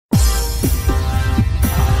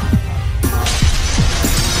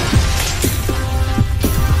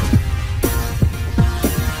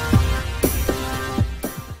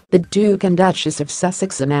The Duke and Duchess of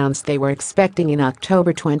Sussex announced they were expecting in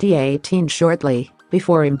October 2018, shortly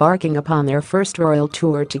before embarking upon their first royal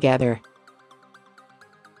tour together.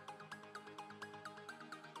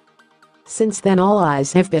 Since then, all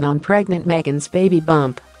eyes have been on pregnant Meghan's baby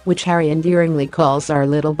bump, which Harry endearingly calls "our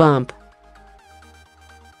little bump."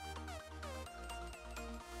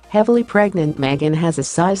 Heavily pregnant Meghan has a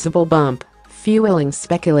sizable bump, fueling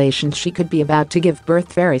speculation she could be about to give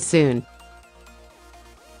birth very soon.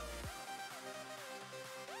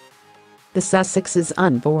 The Sussexes'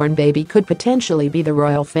 unborn baby could potentially be the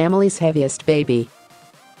royal family's heaviest baby.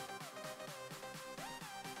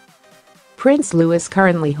 Prince Louis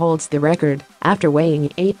currently holds the record after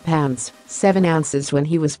weighing 8 pounds 7 ounces when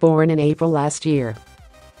he was born in April last year.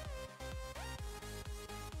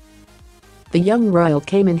 The young royal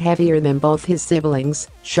came in heavier than both his siblings,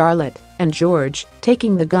 Charlotte and George,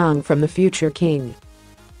 taking the gong from the future king.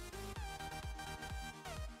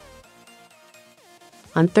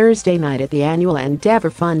 On Thursday night at the annual Endeavour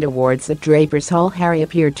Fund Awards at Drapers Hall, Harry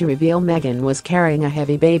appeared to reveal Meghan was carrying a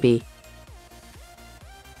heavy baby.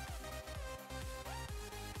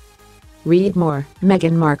 Read more.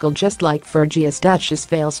 Meghan Markle, just like Fergie as Duchess,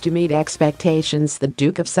 fails to meet expectations. The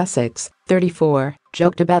Duke of Sussex, 34,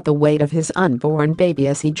 joked about the weight of his unborn baby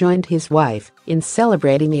as he joined his wife in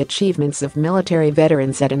celebrating the achievements of military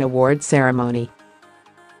veterans at an award ceremony.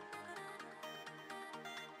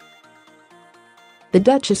 The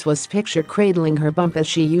Duchess was pictured cradling her bump as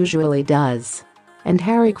she usually does. And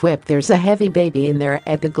Harry quipped, "There's a heavy baby in there,"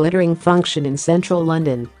 at the glittering function in central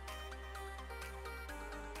London.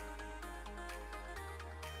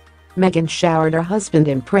 Meghan showered her husband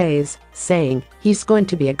in praise, saying, "He's going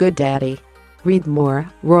to be a good daddy." Read more.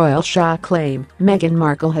 Royal shock claim Meghan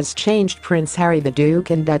Markle has changed Prince Harry. The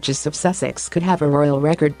Duke and Duchess of Sussex could have a royal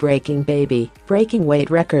record-breaking baby, breaking weight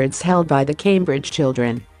records held by the Cambridge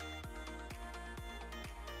children.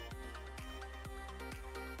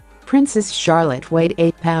 Princess Charlotte weighed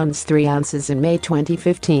 8 pounds 3 ounces in May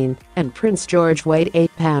 2015, and Prince George weighed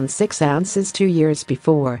 8 pounds 6 ounces 2 years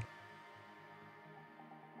before.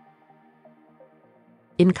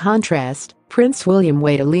 In contrast, Prince William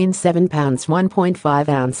weighed a lean 7 pounds 1.5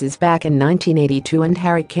 ounces back in 1982, and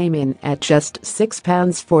Harry came in at just 6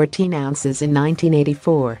 pounds 14 ounces in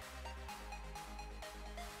 1984.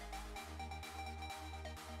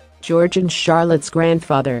 George and Charlotte's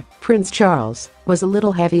grandfather, Prince Charles, was a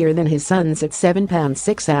little heavier than his sons at 7 pounds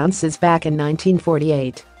 6 ounces back in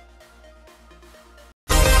 1948.